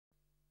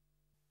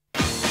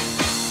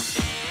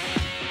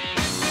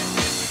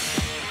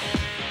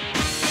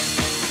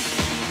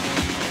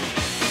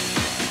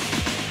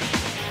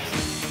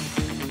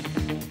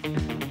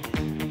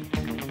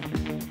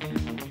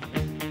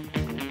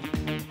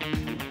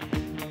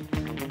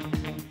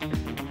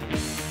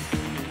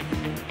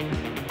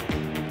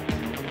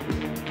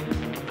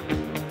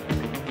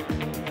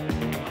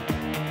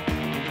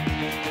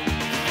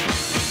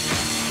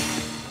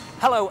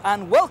Hello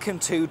and welcome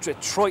to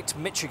Detroit,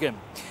 Michigan.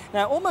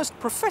 Now, almost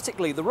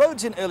prophetically, the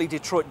roads in early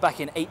Detroit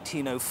back in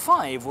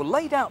 1805 were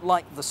laid out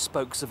like the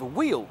spokes of a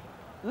wheel.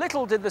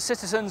 Little did the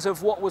citizens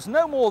of what was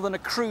no more than a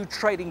crude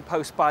trading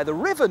post by the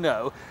river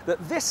know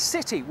that this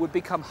city would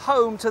become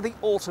home to the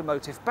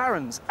automotive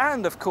barons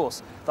and, of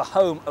course, the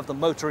home of the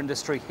motor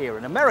industry here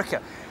in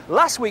America.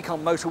 Last week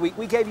on Motor Week,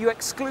 we gave you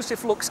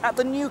exclusive looks at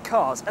the new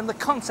cars and the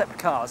concept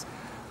cars.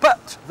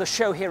 But the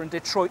show here in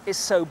Detroit is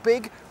so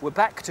big, we're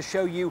back to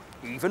show you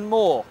even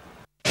more.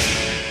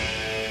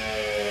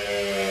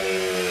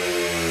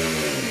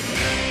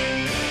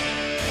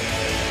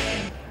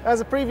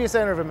 As a previous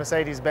owner of a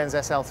Mercedes-Benz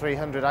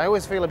SL300, I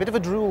always feel a bit of a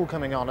drool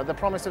coming on at the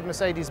promise of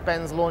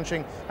Mercedes-Benz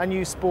launching a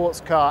new sports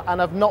car, and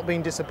I've not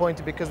been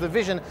disappointed because the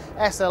Vision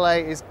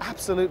SLA is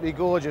absolutely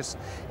gorgeous.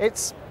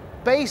 It's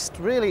based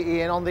really,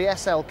 Ian, on the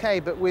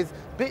SLK, but with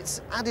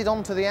bits added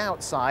onto the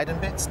outside and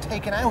bits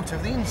taken out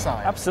of the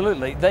inside.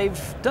 Absolutely.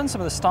 They've done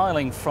some of the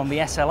styling from the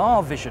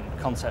SLR Vision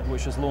concept,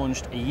 which was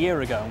launched a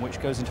year ago and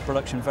which goes into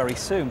production very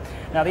soon.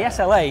 Now, the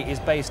SLA is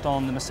based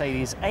on the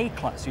Mercedes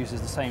A-Class,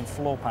 uses the same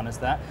floor plan as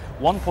that,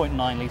 1.9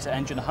 litre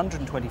engine,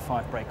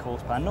 125 brake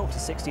horsepower, 0 to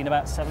 60 in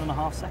about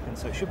 7.5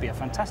 seconds, so it should be a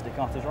fantastic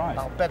car to drive.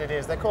 I'll bet it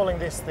is. They're calling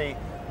this the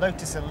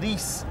Lotus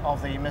Elise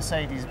of the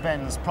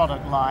Mercedes-Benz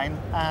product line,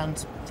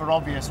 and for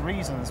obvious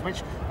reasons,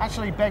 which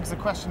actually begs the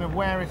question of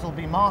where it'll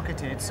be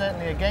marketed,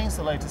 certainly against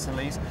the Lotus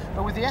Elise,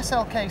 but with the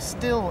SLK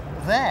still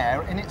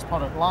there in its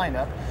product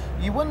lineup,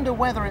 you wonder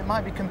whether it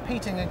might be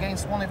competing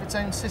against one of its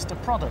own sister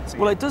products.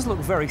 Well, it does look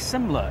very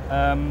similar.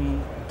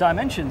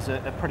 Dimensions are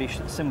pretty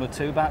similar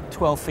too, about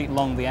 12 feet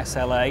long, the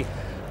SLA.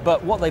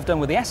 But what they've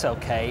done with the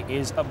SLK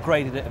is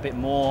upgraded it a bit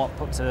more,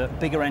 put a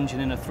bigger engine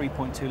in, a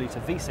 3.2 litre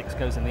V6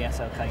 goes in the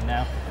SLK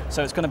now.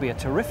 So it's going to be a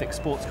terrific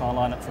sports car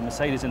lineup for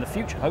Mercedes in the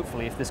future,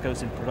 hopefully, if this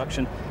goes into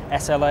production.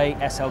 SLA,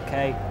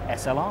 SLK,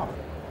 SLR.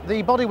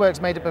 The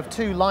bodywork's made up of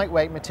two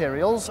lightweight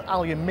materials,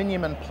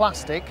 aluminium and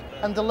plastic,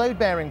 and the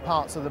load-bearing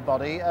parts of the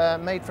body are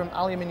made from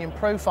aluminium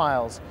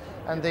profiles.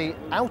 And the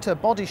outer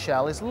body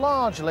shell is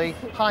largely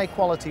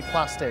high-quality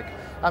plastic.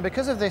 And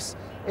because of this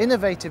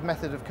innovative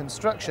method of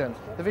construction,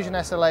 the Vision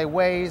SLA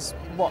weighs,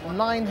 what,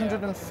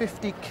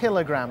 950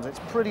 kilograms. It's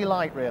pretty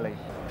light, really.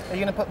 Are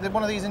you going to put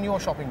one of these in your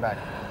shopping bag?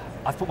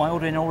 I've put my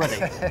order in already.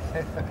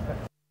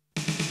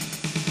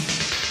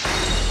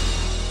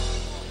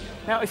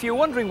 Now, if you're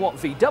wondering what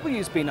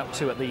VW's been up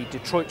to at the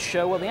Detroit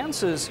show, well, the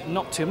answer's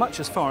not too much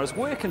as far as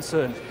we're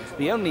concerned.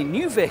 The only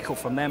new vehicle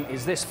from them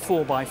is this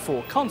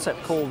 4x4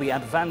 concept called the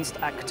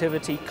Advanced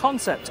Activity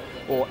Concept,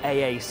 or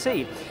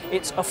AAC.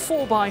 It's a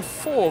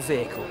 4x4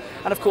 vehicle.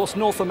 And of course,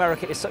 North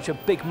America is such a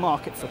big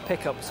market for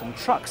pickups and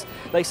trucks.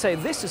 They say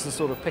this is the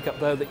sort of pickup,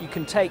 though, that you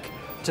can take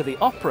to the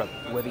opera.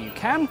 Whether you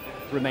can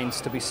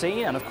remains to be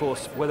seen, and of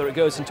course whether it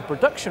goes into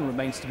production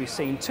remains to be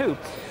seen too.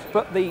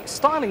 But the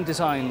styling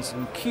designs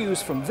and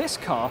cues from this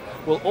car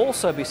will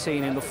also be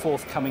seen in the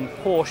forthcoming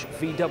Porsche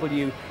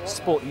VW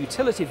sport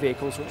utility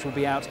vehicles, which will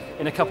be out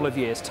in a couple of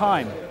years'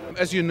 time.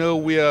 As you know,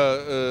 we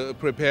are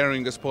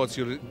preparing a sports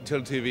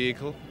utility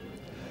vehicle,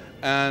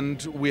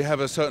 and we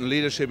have a certain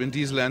leadership in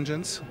diesel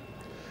engines,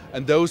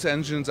 and those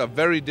engines are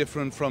very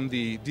different from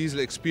the diesel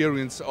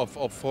experience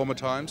of former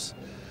times,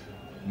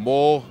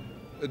 more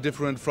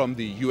different from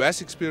the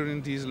US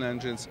experience diesel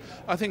engines.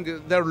 I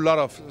think there are a lot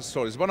of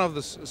stories. One of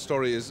the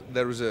stories is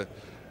there is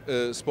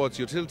a sports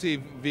utility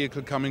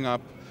vehicle coming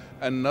up,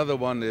 and another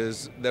one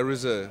is there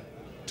is a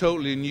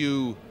totally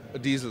new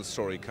diesel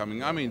story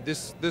coming. I mean,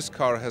 this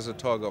car has a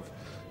torque of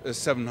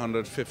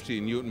 750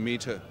 Newton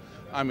meter.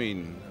 I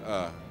mean,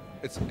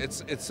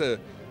 it's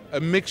a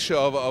mixture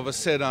of a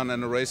sedan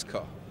and a race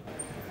car.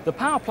 The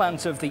power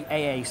plant of the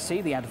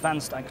AAC, the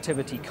Advanced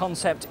Activity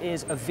Concept,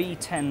 is a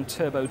V10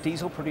 turbo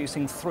diesel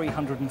producing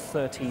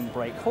 313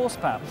 brake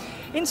horsepower.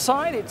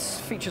 Inside, it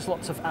features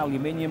lots of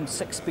aluminium,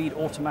 6-speed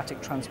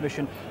automatic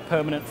transmission,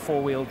 permanent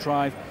 4-wheel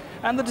drive,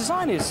 and the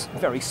design is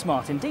very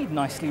smart indeed,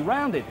 nicely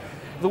rounded.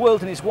 The World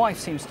and his wife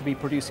seems to be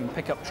producing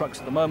pickup trucks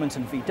at the moment,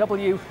 and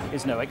VW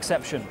is no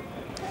exception.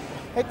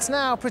 It's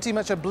now pretty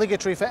much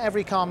obligatory for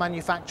every car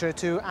manufacturer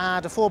to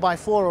add a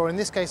 4x4, or in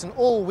this case an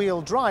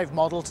all-wheel drive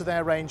model, to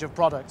their range of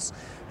products.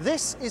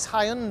 This is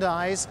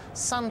Hyundai's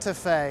Santa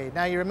Fe.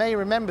 Now, you may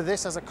remember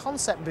this as a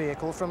concept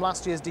vehicle from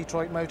last year's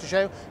Detroit Motor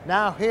Show.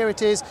 Now here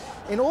it is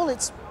in all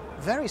its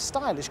very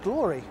stylish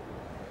glory.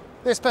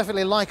 This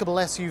perfectly likeable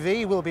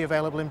SUV will be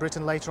available in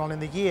Britain later on in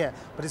the year,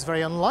 but it's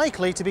very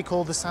unlikely to be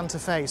called the Santa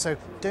Fe, so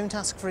don't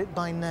ask for it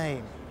by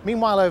name.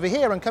 Meanwhile, over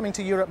here, and coming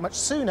to Europe much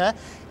sooner,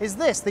 is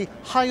this, the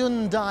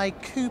Hyundai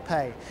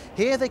Coupe.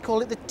 Here they call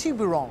it the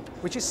Tiburon,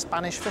 which is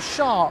Spanish for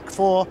shark,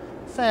 for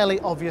fairly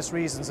obvious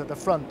reasons at the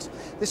front.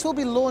 This will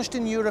be launched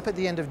in Europe at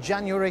the end of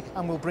January,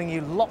 and we'll bring you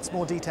lots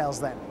more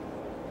details then.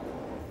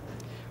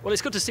 Well,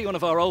 it's good to see one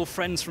of our old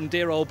friends from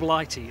dear old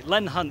Blighty.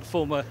 Len Hunt,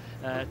 former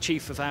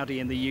chief of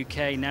Audi in the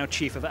UK, now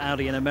chief of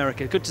Audi in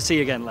America. Good to see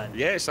you again, Len.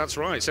 Yes, that's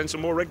right. Send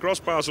some more red cross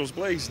parcels,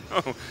 please.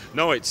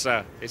 No, it's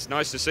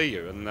nice to see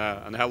you,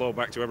 and hello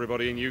back to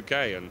everybody in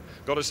UK. And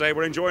got to say,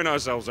 we're enjoying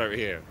ourselves out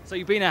here. So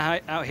you've been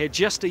out here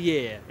just a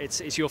year.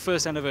 It's your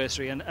first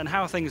anniversary, and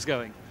how are things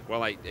going?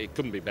 Well, it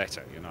couldn't be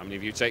better. You know, I mean,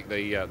 if you take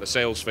the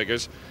sales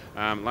figures,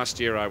 last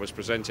year I was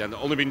presenting.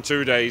 I've only been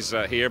 2 days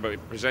here, but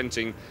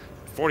presenting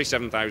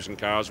 47,000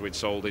 cars we'd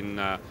sold in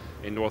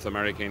North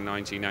America in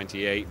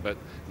 1998. But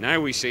now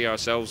we see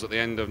ourselves at the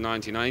end of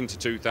 99 to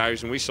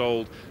 2000. We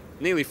sold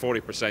nearly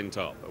 40%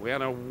 up. We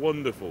had a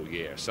wonderful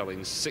year,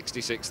 selling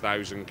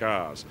 66,000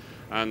 cars.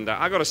 And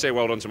I got to say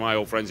well done to my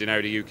old friends in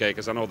Audi UK,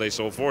 because I know they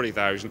sold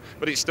 40,000,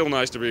 but it's still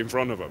nice to be in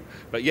front of them.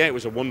 But yeah, it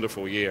was a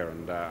wonderful year,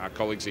 and our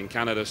colleagues in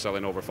Canada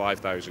selling over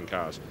 5,000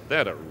 cars. They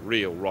had a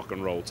real rock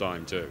and roll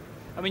time too.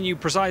 I mean, you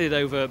presided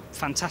over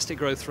fantastic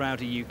growth throughout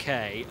the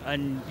UK,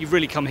 and you've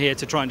really come here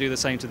to try and do the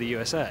same to the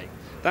USA.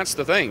 That's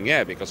the thing,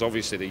 yeah, because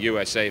obviously the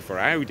USA for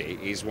Audi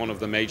is one of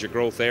the major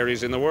growth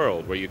areas in the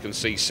world where you can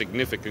see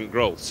significant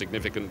growth,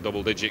 significant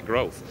double-digit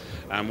growth.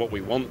 And what we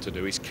want to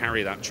do is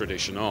carry that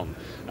tradition on.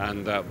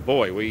 And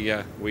boy, we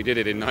did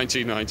it in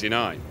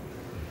 1999.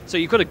 So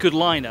you've got a good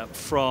lineup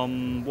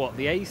from what,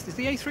 is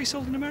the A3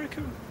 sold in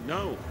America?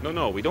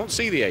 No, we don't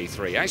see the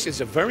A3. Actually, it's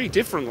a very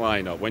different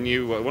lineup. When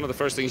you, one of the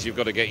first things you've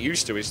got to get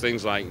used to is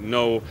things like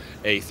no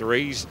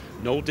A3s,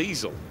 no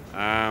diesel.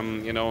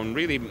 You know, and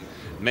really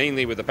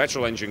mainly with the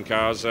petrol engine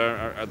cars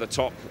are the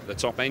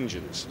top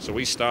engines. So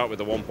we start with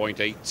the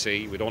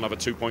 1.8T. We don't have a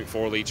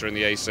 2.4 litre in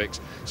the A6.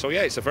 So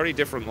yeah, it's a very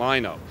different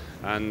lineup,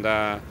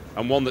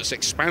 and one that's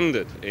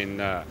expanded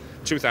in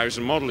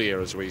 2000 model year,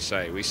 as we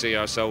say. We see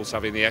ourselves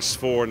having the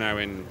S4 now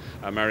in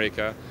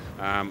America,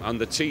 and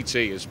the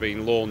TT has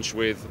been launched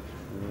with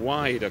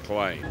wide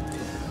acclaim.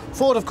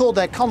 Ford have called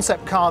their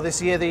concept car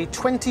this year the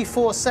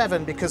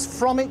 24/7 because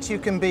from it you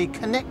can be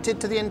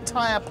connected to the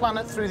entire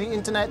planet through the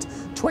internet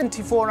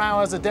 24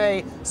 hours a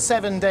day,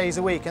 7 days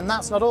a week. And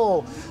that's not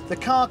all. The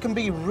car can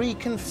be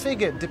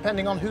reconfigured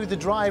depending on who the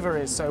driver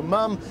is. So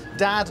mum,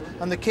 dad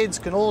and the kids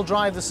can all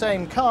drive the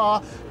same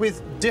car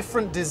with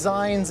different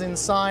designs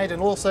inside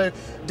and also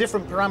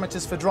different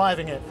parameters for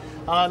driving it.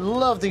 And I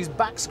love these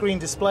back screen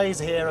displays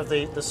here of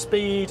the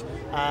speed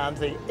and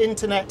the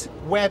internet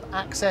web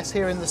access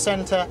here in the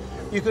center.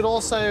 You could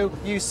also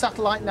use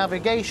satellite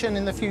navigation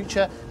in the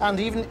future and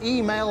even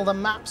email the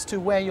maps to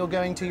where you're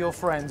going to your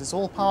friends. It's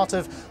all part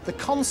of the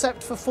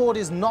concept for Ford.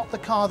 Is not the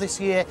car this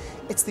year,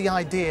 it's the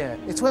idea.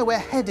 It's where we're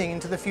heading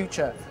into the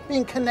future,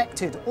 being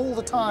connected all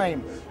the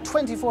time,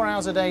 24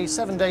 hours a day,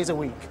 7 days a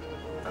week.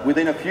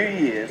 Within a few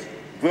years,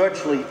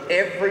 virtually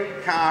every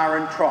car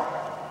and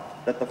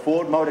truck that the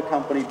Ford Motor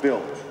Company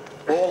builds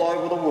all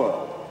over the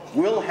world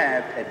will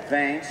have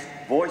advanced,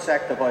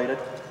 voice-activated,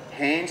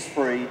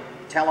 hands-free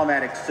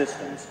telematics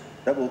systems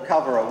that will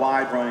cover a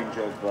wide range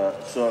of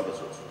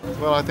services.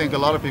 Well, I think a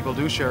lot of people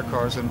do share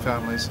cars in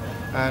families,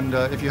 and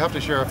if you have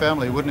to share a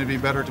family, wouldn't it be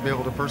better to be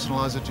able to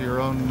personalize it to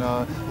your own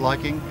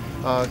liking?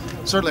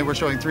 Certainly we're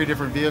showing 3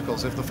 different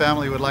vehicles. If the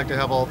family would like to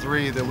have all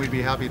 3, then we'd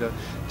be happy to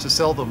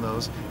sell them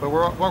those. But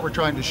what we're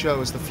trying to show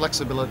is the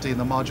flexibility and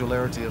the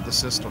modularity of the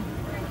system.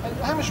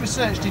 How much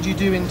research did you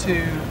do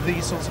into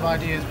these sorts of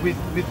ideas with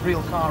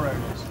real car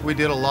owners? We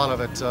did a lot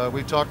of it.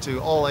 We talked to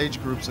all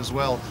age groups as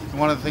well. And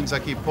one of the things I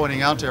keep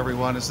pointing out to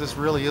everyone is this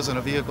really isn't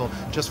a vehicle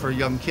just for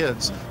young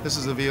kids. This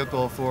is a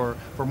vehicle for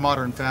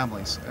modern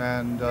families.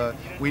 And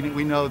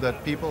we know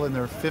that people in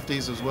their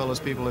 50s as well as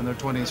people in their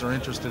 20s are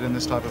interested in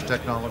this type of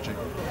technology.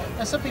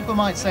 Now, some people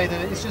might say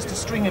that it's just a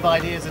string of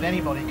ideas that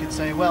anybody could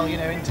say, well, you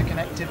know,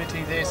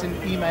 interconnectivity this, and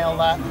email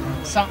that,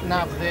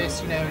 sat-nav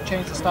this, you know,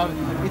 change the style.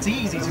 It's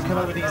easy to come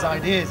up with these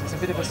ideas. It's a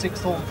bit of a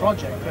six-form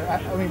project. But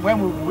I mean, when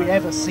will we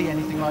ever see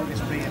anything like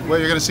this being? Well,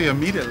 you're going to see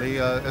immediately.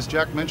 As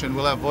Jack mentioned,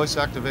 we'll have voice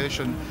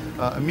activation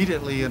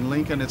immediately in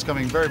Lincoln. It's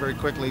coming very, very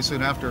quickly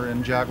soon after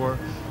in Jaguar.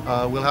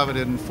 We'll have it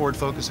in Ford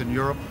Focus in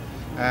Europe.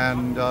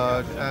 And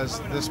as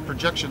this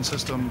projection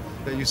system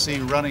that you see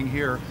running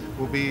here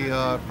will be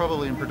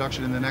probably in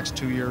production in the next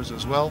 2 years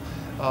as well.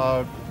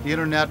 The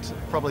internet,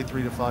 probably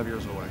 3 to 5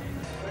 years away.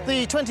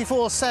 The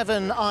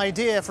 24/7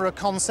 idea for a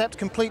concept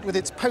complete with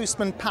its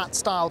Postman Pat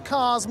style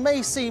cars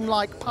may seem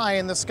like pie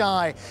in the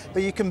sky,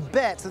 but you can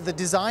bet that the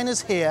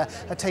designers here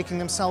are taking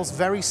themselves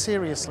very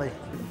seriously.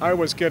 I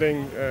was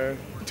getting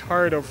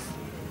tired of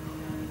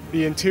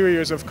the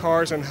interiors of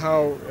cars and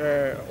how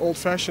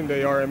old-fashioned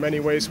they are in many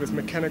ways with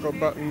mechanical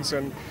buttons.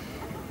 And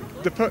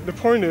the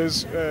point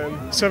is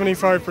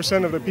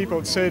 75% of the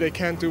people say they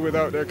can't do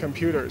without their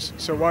computers.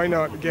 So why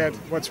not get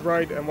what's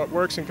right and what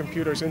works in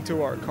computers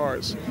into our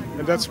cars?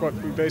 And that's what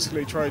we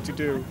basically try to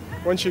do.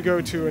 Once you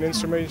go to an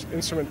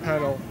instrument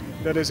panel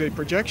that is a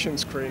projection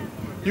screen,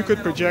 you could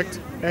project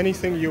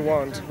anything you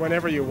want,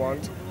 whenever you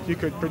want. You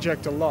could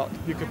project a lot,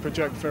 you could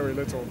project very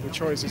little. The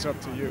choice is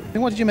up to you.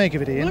 And what did you make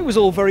of it, Ian? Well, it was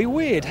all very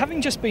weird.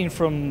 Having just been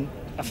from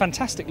a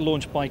fantastic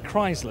launch by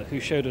Chrysler, who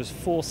showed us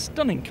 4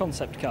 stunning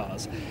concept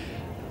cars,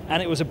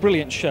 And it was a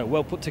brilliant show,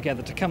 well put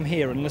together. To come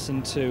here and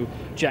listen to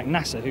Jack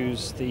Nasser,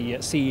 who's the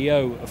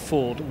CEO of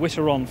Ford,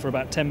 witter on for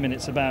about 10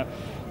 minutes about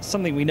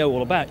something we know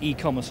all about,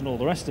 e-commerce and all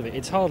the rest of it.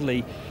 It's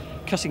hardly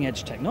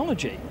cutting-edge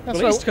technology. Well,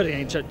 it is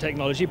cutting-edge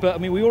technology, but I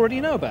mean, we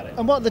already know about it.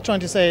 And what they're trying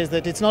to say is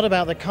that it's not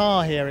about the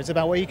car here, it's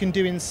about what you can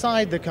do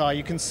inside the car.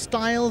 You can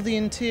style the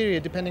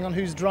interior depending on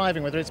who's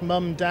driving, whether it's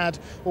mum, dad,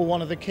 or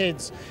one of the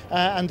kids.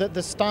 And that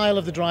the style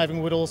of the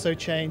driving would also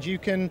change. You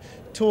can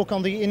talk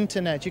on the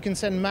internet, you can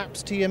send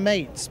maps to your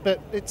mates, but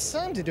it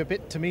sounded a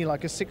bit to me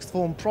like a sixth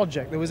form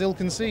project that was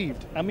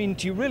ill-conceived. I mean,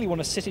 do you really want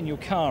to sit in your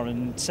car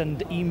and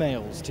send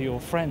emails to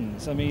your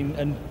friends? I mean,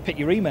 and pick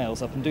your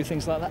emails up and do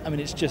things like that? I mean,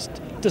 it's just,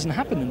 it doesn't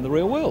happen in the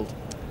real world.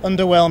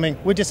 Underwhelming.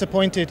 We're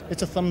disappointed.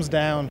 It's a thumbs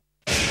down.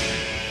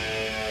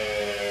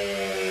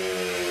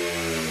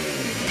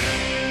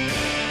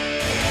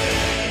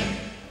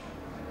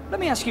 Let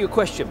me ask you a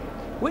question.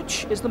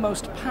 Which is the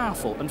most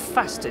powerful and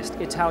fastest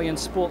Italian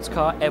sports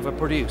car ever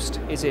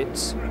produced? Is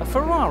it a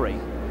Ferrari?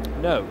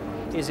 No.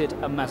 Is it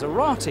a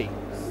Maserati?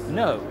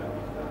 No.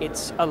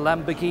 It's a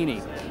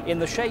Lamborghini, in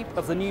the shape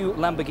of the new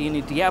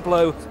Lamborghini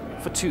Diablo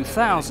for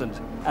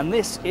 2000. And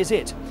this is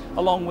it,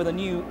 along with a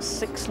new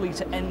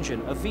 6-litre engine,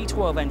 a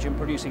V12 engine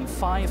producing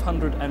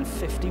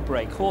 550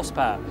 brake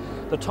horsepower.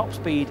 The top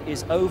speed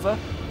is over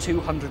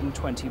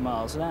 220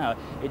 miles an hour.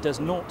 It does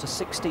 0 to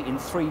 60 in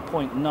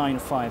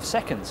 3.95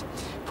 seconds.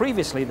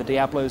 Previously, the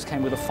Diablos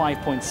came with a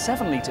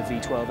 5.7-litre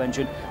V12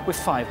 engine with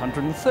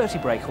 530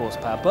 brake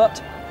horsepower,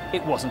 but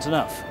it wasn't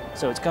enough.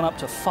 So it's gone up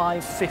to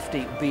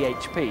 550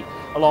 bhp,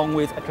 along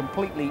with a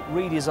completely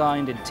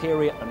redesigned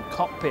interior and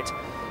cockpit,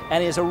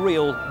 and is a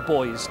real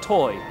boy's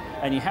toy.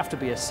 And you have to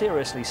be a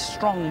seriously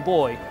strong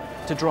boy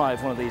to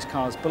drive one of these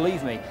cars.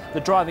 Believe me, the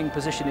driving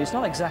position is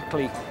not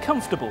exactly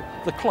comfortable.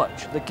 The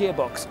clutch, the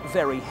gearbox,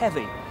 very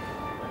heavy.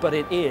 But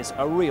it is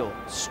a real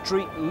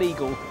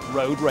street-legal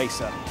road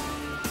racer.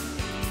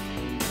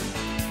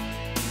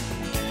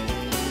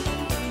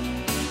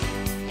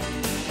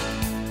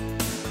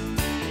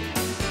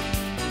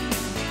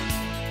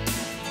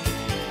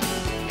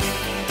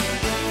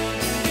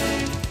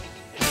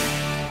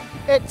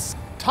 It's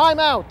time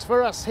out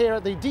for us here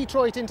at the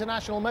Detroit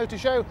International Motor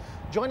Show.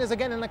 Join us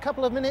again in a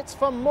couple of minutes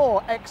for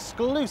more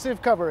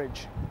exclusive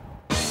coverage.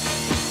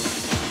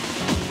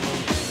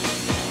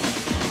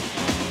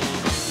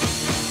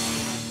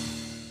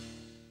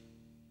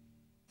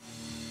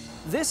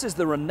 This is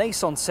the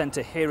Renaissance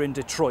Centre here in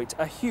Detroit,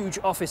 a huge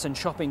office and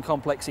shopping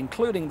complex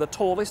including the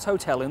tallest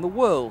hotel in the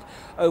world,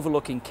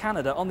 overlooking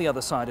Canada on the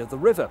other side of the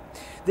river.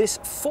 This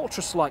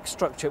fortress-like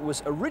structure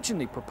was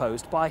originally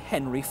proposed by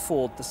Henry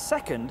Ford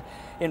II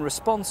in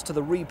response to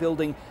the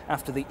rebuilding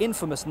after the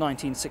infamous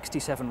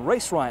 1967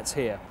 race riots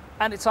here.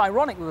 And it's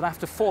ironic that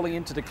after falling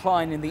into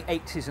decline in the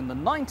 80s and the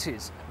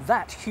 90s,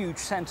 that huge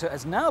centre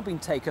has now been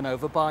taken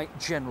over by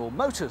General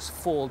Motors,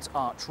 Ford's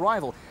arch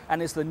rival, and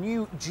is the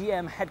new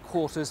GM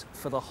headquarters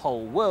for the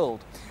whole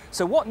world.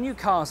 So what new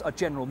cars are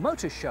General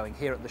Motors showing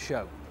here at the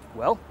show?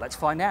 Well, let's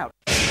find out.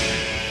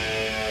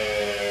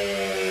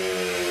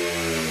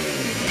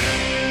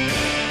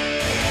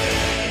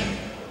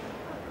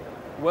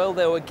 Well,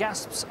 there were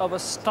gasps of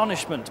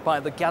astonishment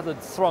by the gathered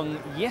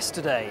throng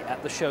yesterday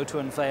at the show to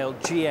unveil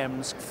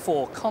GM's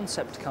 4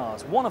 concept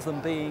cars, one of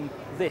them being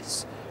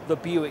this, the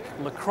Buick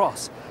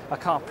LaCrosse, a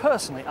car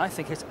personally I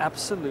think is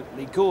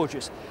absolutely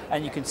gorgeous,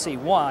 and you can see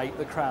why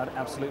the crowd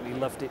absolutely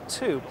loved it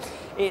too.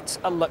 It's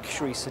a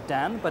luxury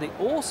sedan, but it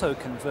also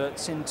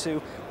converts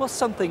into, well,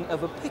 something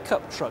of a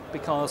pickup truck,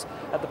 because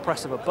at the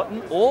press of a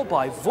button or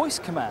by voice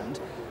command,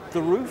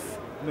 the roof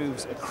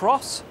moves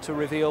across to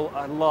reveal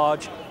a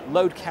large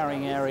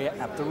load-carrying area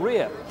at the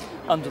rear.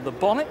 Under the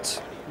bonnet,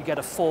 you get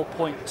a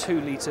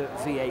 4.2-litre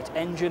V8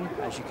 engine,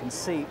 as you can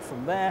see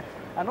from there,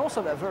 and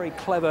also that very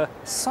clever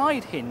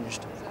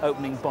side-hinged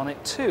opening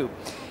bonnet too.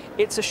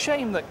 It's a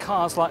shame that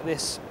cars like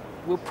this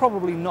will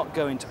probably not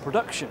go into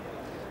production,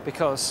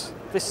 because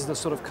this is the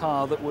sort of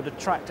car that would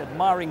attract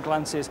admiring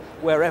glances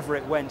wherever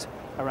it went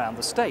around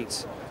the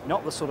States.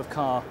 Not the sort of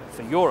car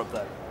for Europe,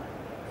 though.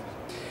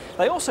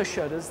 They also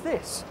showed us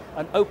this,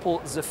 an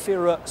Opel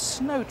Zafira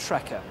Snow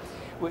Tracker,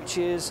 which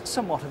is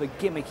somewhat of a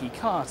gimmicky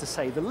car to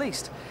say the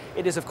least.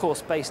 It is of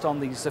course based on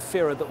the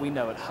Zafira that we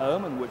know at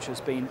home and which has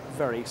been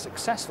very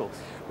successful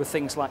with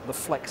things like the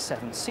Flex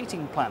 7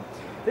 seating plan.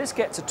 This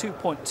gets a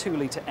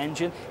 2.2-litre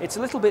engine. It's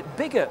a little bit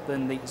bigger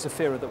than the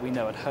Zafira that we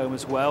know at home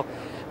as well,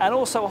 and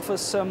also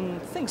offers some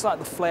things like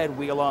the flared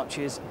wheel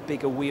arches,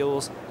 bigger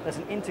wheels. There's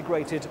an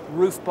integrated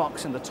roof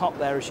box in the top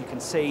there, as you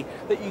can see,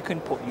 that you can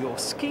put your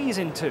skis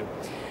into.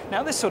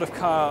 Now, this sort of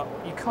car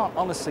you can't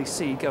honestly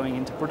see going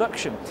into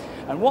production,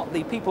 and what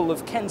the people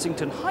of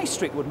Kensington High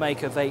Street would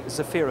make of a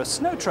Zafira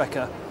Snow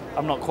Tracker,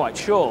 I'm not quite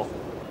sure.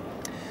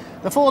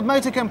 The Ford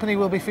Motor Company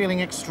will be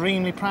feeling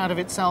extremely proud of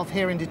itself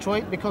here in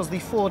Detroit because the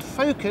Ford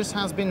Focus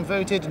has been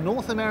voted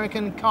North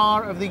American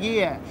Car of the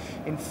Year.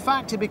 In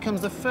fact, it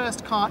becomes the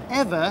first car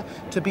ever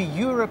to be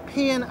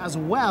European as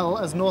well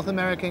as North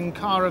American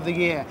Car of the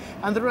Year.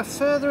 And there are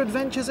further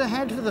adventures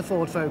ahead for the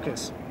Ford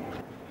Focus.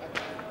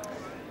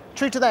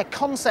 True to their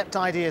concept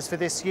ideas for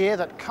this year,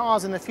 that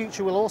cars in the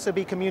future will also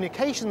be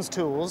communications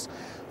tools,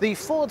 the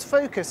Ford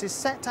Focus is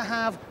set to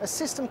have a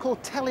system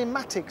called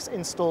Telematics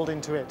installed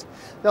into it.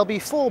 There'll be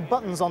 4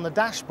 buttons on the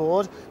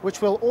dashboard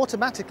which will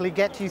automatically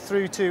get you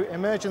through to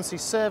emergency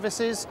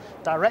services,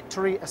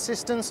 directory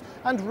assistance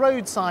and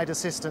roadside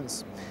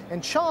assistance.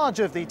 In charge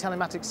of the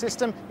telematics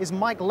system is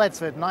Mike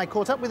Ledford, and I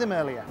caught up with him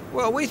earlier.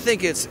 Well, we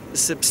think it's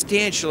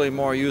substantially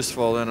more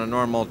useful than a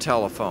normal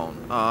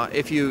telephone.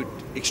 If you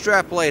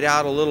extrapolate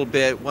out a little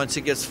bit, once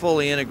it gets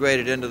fully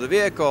integrated into the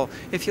vehicle,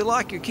 if you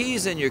lock your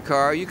keys in your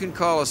car, you can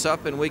call us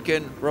up and we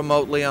can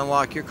remotely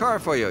unlock your car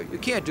for you. You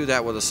can't do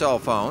that with a cell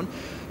phone.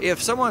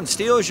 If someone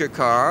steals your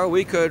car,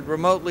 we could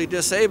remotely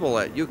disable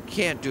it. You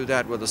can't do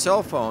that with a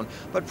cell phone.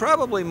 But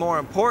probably more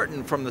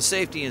important from the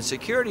safety and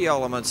security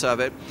elements of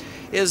it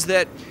is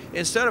that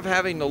instead of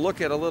having to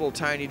look at a little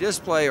tiny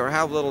display or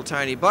have little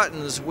tiny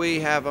buttons, we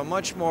have a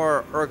much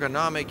more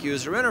ergonomic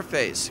user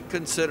interface.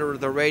 Consider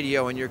the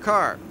radio in your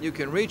car. You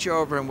can reach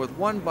over and with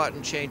one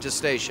button change the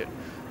station.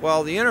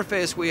 Well, the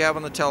interface we have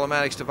on the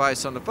telematics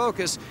device on the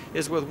Focus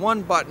is with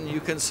one button you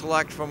can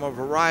select from a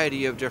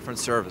variety of different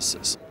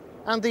services.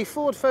 And the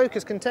Ford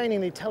Focus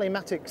containing the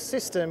telematics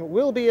system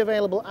will be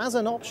available as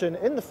an option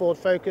in the Ford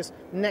Focus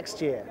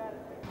next year.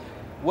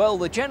 Well,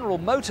 the General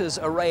Motors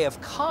array of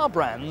car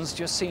brands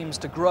just seems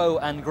to grow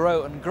and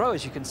grow and grow,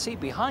 as you can see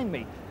behind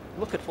me.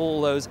 Look at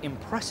all those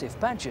impressive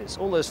badges,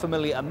 all those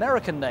familiar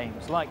American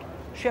names like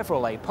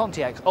Chevrolet,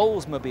 Pontiac,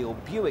 Oldsmobile,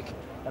 Buick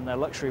and their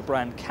luxury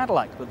brand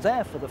Cadillac. But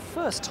there, for the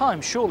first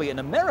time surely in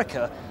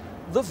America,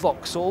 the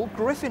Vauxhall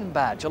Griffin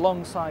badge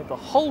alongside the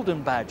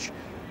Holden badge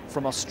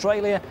from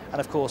Australia,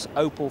 and of course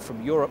Opel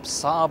from Europe,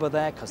 Saab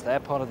there because they're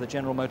part of the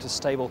General Motors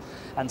stable,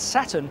 and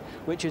Saturn,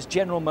 which is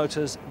General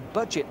Motors'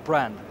 budget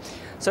brand.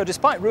 So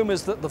despite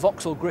rumours that the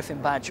Vauxhall Griffin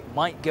badge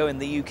might go in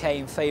the UK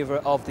in favour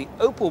of the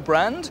Opel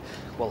brand,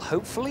 well,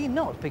 hopefully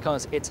not,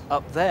 because it's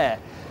up there.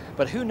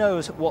 But who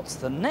knows what's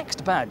the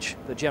next badge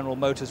that General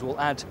Motors will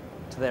add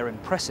to their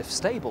impressive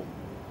stable.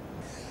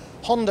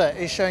 Honda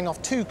is showing off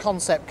 2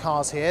 concept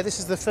cars here. This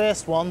is the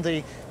first one,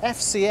 the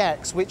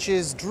FCX, which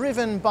is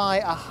driven by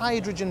a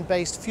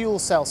hydrogen-based fuel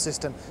cell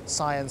system.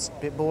 Science, a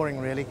bit boring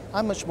really.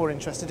 I'm much more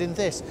interested in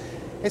this.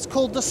 It's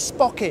called the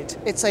Spocket.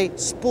 It's a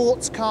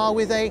sports car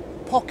with a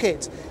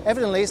pocket.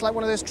 Evidently, it's like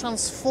one of those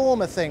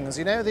transformer things,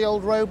 you know, the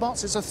old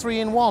robots. It's a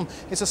 3-in-1.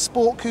 It's a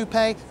sport coupe,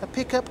 a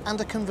pickup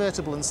and a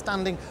convertible, and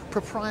standing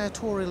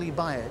proprietorially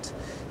by it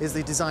is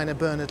the designer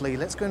Bernard Lee.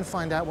 Let's go and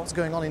find out what's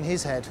going on in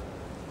his head.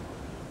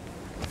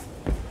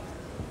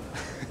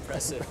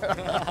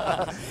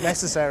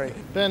 Necessary.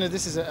 Bernard,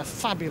 this is a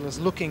fabulous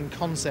looking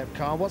concept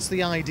car. What's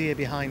the idea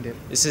behind it?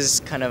 This is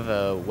kind of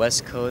a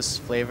West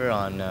Coast flavor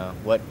on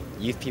what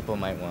youth people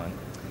might want.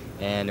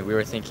 And we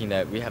were thinking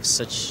that we have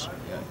such,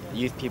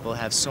 youth people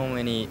have so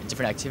many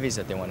different activities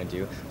that they want to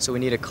do. So we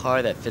need a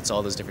car that fits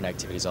all those different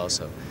activities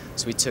also.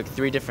 So we took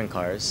 3 different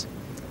cars,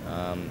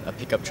 a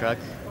pickup truck,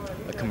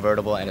 a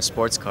convertible, and a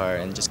sports car,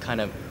 and just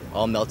kind of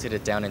all melted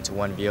it down into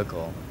one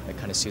vehicle that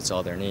kind of suits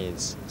all their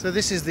needs. So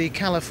this is the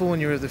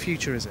California of the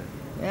future, is it?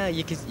 Yeah,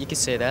 you could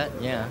say that,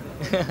 yeah.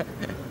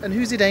 And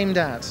who's it aimed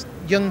at?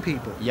 Young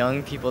people?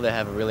 Young people that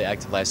have a really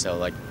active lifestyle.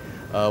 Like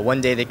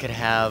one day they could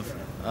have,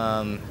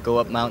 go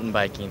up mountain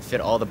biking, fit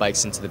all the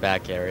bikes into the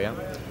back area,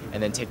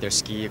 and then take their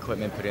ski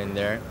equipment, put it in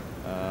there.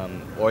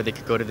 Or they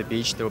could go to the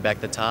beach, throw back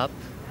the top,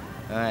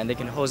 and they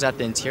can hose out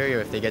the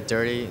interior if they get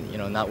dirty, you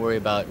know, not worry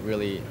about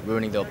really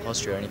ruining the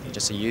upholstery or anything,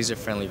 just a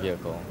user-friendly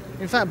vehicle.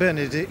 In fact,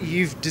 Bernard,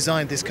 you've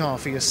designed this car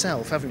for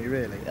yourself, haven't you,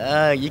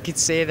 really? You could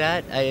say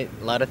that. A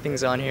lot of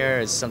things on here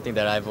is something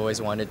that I've always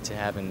wanted to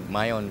have in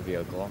my own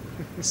vehicle.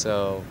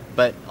 So,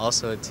 but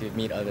also to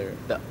meet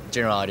the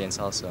general audience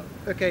also.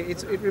 Okay,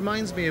 it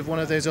reminds me of one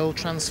of those old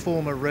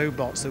transformer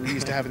robots that we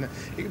used to have in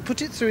the...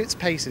 Put it through its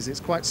paces, it's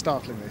quite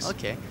startling, this.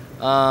 Okay.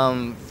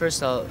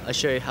 First I'll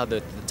show you how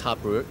the top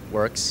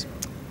works.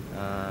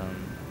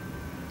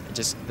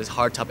 This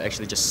hard top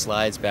actually just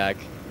slides back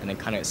and then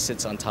kind of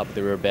sits on top of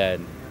the rear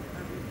bed.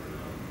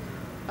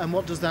 And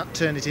what does that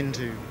turn it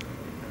into?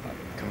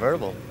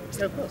 Convertible.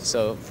 Yeah, of course.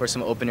 So for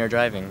some open air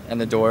driving.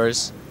 And the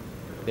doors,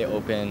 they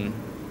open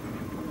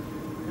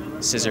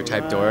scissor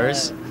type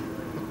doors.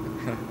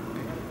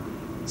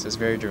 So it's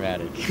very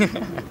dramatic.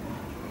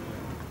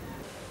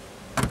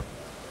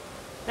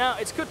 Now,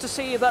 it's good to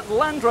see that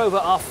Land Rover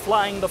are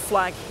flying the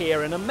flag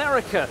here in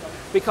America,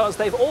 because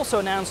they've also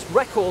announced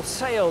record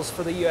sales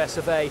for the US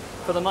of A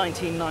for the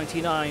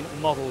 1999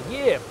 model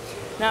year.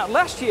 Now,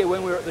 last year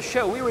when we were at the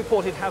show, we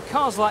reported how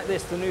cars like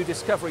this, the new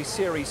Discovery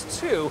Series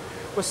 2,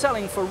 were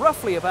selling for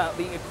roughly about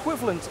the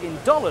equivalent in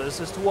dollars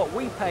as to what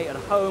we pay at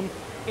home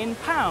in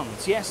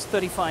pounds. Yes,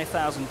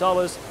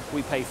 $35,000,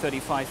 we pay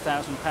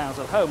 £35,000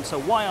 at home.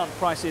 So why aren't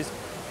prices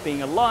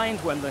being aligned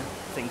when the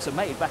things are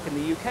made back in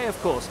the UK,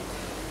 of course?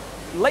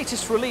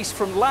 Latest release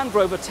from Land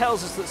Rover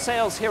tells us that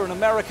sales here in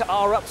America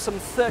are up some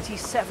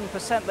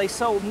 37%. They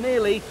sold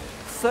nearly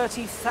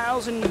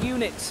 30,000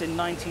 units in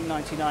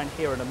 1999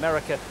 here in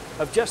America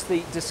of just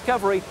the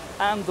Discovery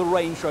and the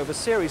Range Rover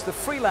series. The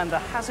Freelander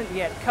hasn't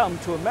yet come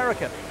to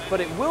America, but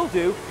it will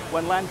do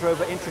when Land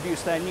Rover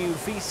introduce their new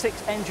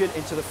V6 engine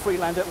into the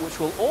Freelander, which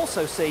we'll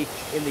also see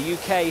in the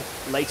UK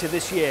later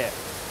this year.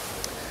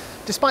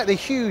 Despite the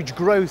huge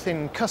growth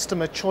in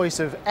customer choice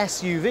of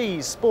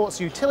SUVs,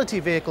 sports utility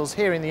vehicles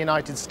here in the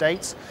United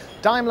States,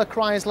 Daimler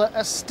Chrysler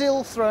are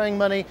still throwing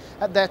money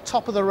at their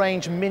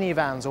top-of-the-range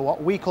minivans, or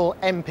what we call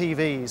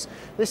MPVs.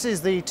 This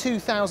is the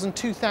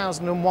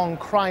 2000-2001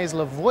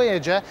 Chrysler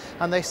Voyager,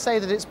 and they say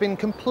that it's been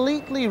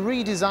completely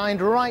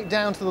redesigned right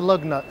down to the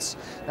lug nuts.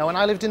 Now, when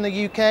I lived in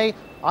the UK,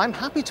 I'm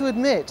happy to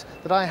admit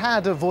that I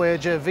had a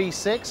Voyager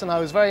V6 and I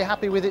was very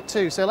happy with it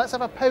too. So let's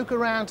have a poke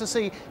around to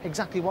see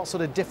exactly what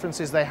sort of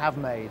differences they have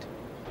made.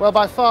 Well,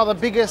 by far the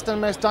biggest and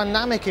most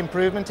dynamic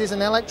improvement is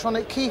an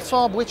electronic key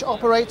fob which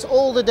operates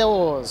all the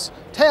doors.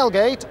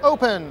 Tailgate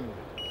open!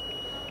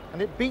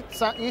 And it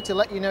beeps at you to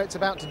let you know it's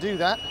about to do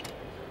that.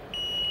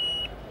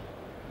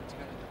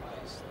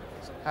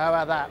 How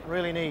about that?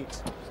 Really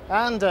neat.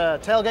 And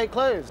tailgate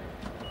closed.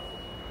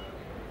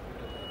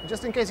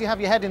 Just in case you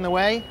have your head in the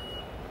way,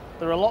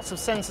 there are lots of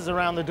sensors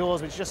around the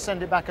doors which just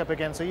send it back up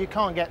again, so you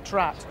can't get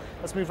trapped.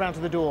 Let's move round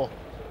to the door.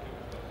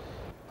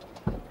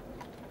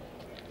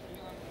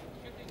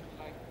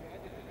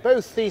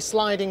 Both the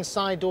sliding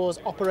side doors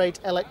operate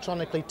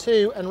electronically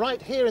too, and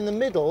right here in the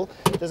middle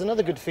there's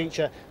another good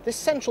feature. This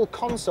central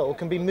console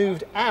can be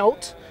moved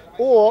out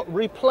or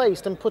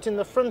replaced and put in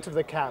the front of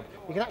the cab.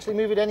 You can actually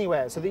move it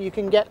anywhere so that you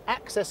can get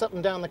access up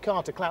and down the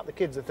car to clout the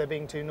kids if they're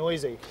being too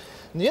noisy.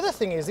 And the other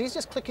thing is these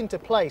just click into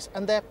place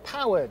and they're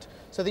powered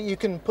so that you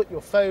can put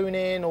your phone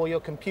in or your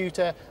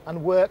computer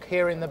and work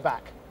here in the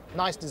back.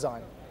 Nice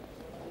design.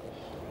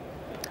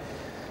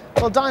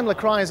 Well, Daimler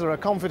Chrysler are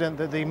confident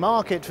that the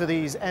market for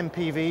these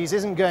MPVs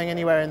isn't going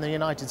anywhere in the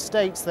United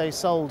States. They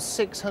sold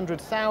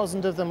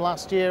 600,000 of them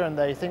last year and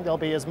they think there'll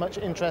be as much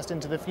interest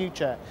into the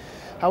future.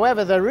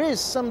 However, there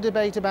is some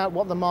debate about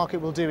what the market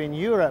will do in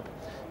Europe.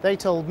 They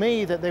told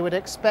me that they would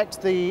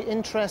expect the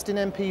interest in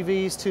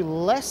MPVs to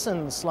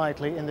lessen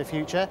slightly in the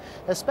future,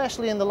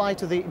 especially in the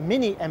light of the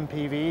mini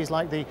MPVs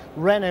like the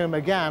Renault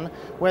Megane,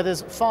 where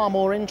there's far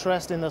more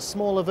interest in the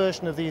smaller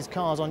version of these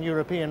cars on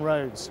European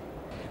roads.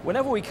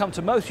 Whenever we come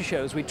to motor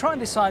shows, we try and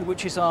decide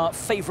which is our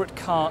favourite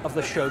car of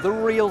the show, the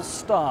real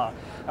star.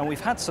 And we've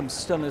had some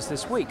stunners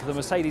this week, the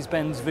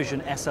Mercedes-Benz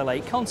Vision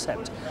SLA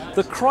concept,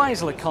 the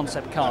Chrysler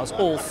concept cars,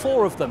 all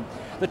four of them,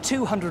 the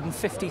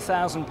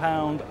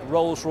 £250,000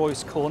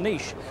 Rolls-Royce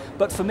Corniche.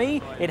 But for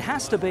me, it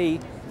has to be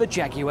the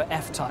Jaguar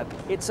F-Type.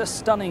 It's a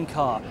stunning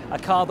car, a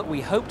car that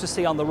we hope to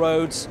see on the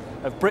roads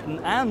of Britain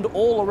and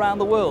all around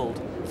the world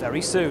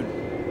very soon.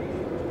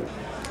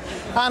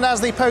 And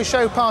as the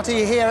post-show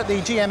party here at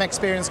the GM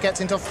Experience gets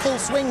into full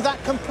swing, that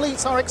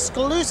completes our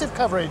exclusive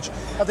coverage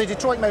of the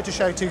Detroit Motor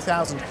Show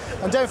 2000.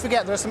 And don't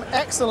forget, there are some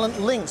excellent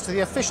links to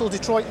the official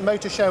Detroit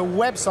Motor Show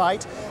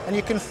website, and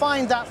you can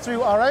find that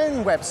through our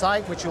own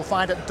website, which you'll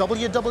find at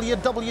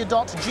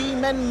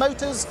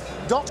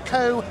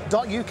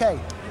www.gmenmotors.co.uk.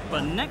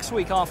 But next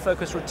week our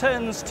focus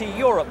returns to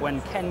Europe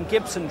when Ken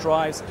Gibson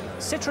drives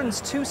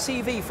Citroen's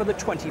 2CV for the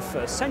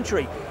 21st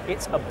century.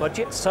 It's a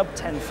budget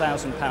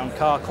sub-£10,000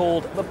 car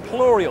called the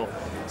Plurial.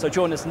 So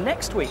join us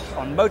next week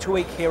on Motor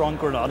Week here on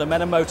Granada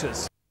Meta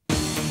Motors.